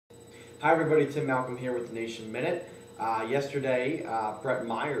Hi everybody, Tim Malcolm here with the Nation Minute. Yesterday, Brett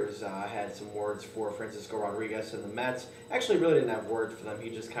Myers had some words for Francisco Rodriguez and the Mets. Actually, really didn't have words for them.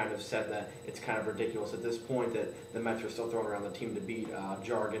 He just kind of said that it's kind of ridiculous at this point that the Mets are still throwing around the team to beat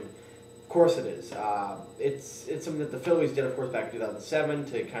jargon. Of course it is. It's something that the Phillies did, of course, back in 2007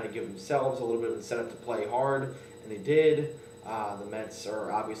 to kind of give themselves a little bit of incentive to play hard, and they did. The Mets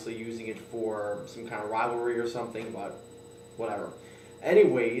are obviously using it for some kind of rivalry or something, but whatever.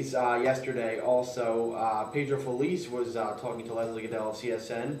 Anyways, yesterday also, Pedro Feliz was talking to Leslie Goodell of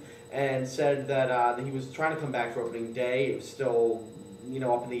CSN and said that he was trying to come back for opening day. It was still,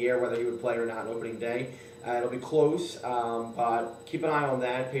 up in the air whether he would play or not on opening day. It'll be close, but keep an eye on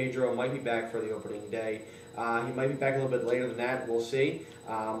that. Pedro might be back for the opening day. He might be back a little bit later than that. We'll see.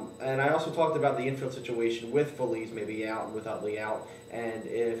 And I also talked about the infield situation with Feliz maybe out and with Utley out, and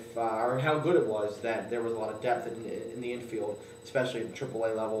if or how good it was that there was a lot of depth in the infield, especially at the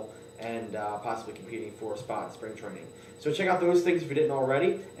AAA level, and possibly competing for a spot in spring training. So check out those things if you didn't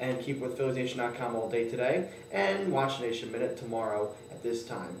already, and keep with PhilliesNation.com all day today, and watch Nation Minute tomorrow at this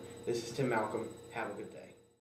time. This is Tim Malcolm. Have a good day.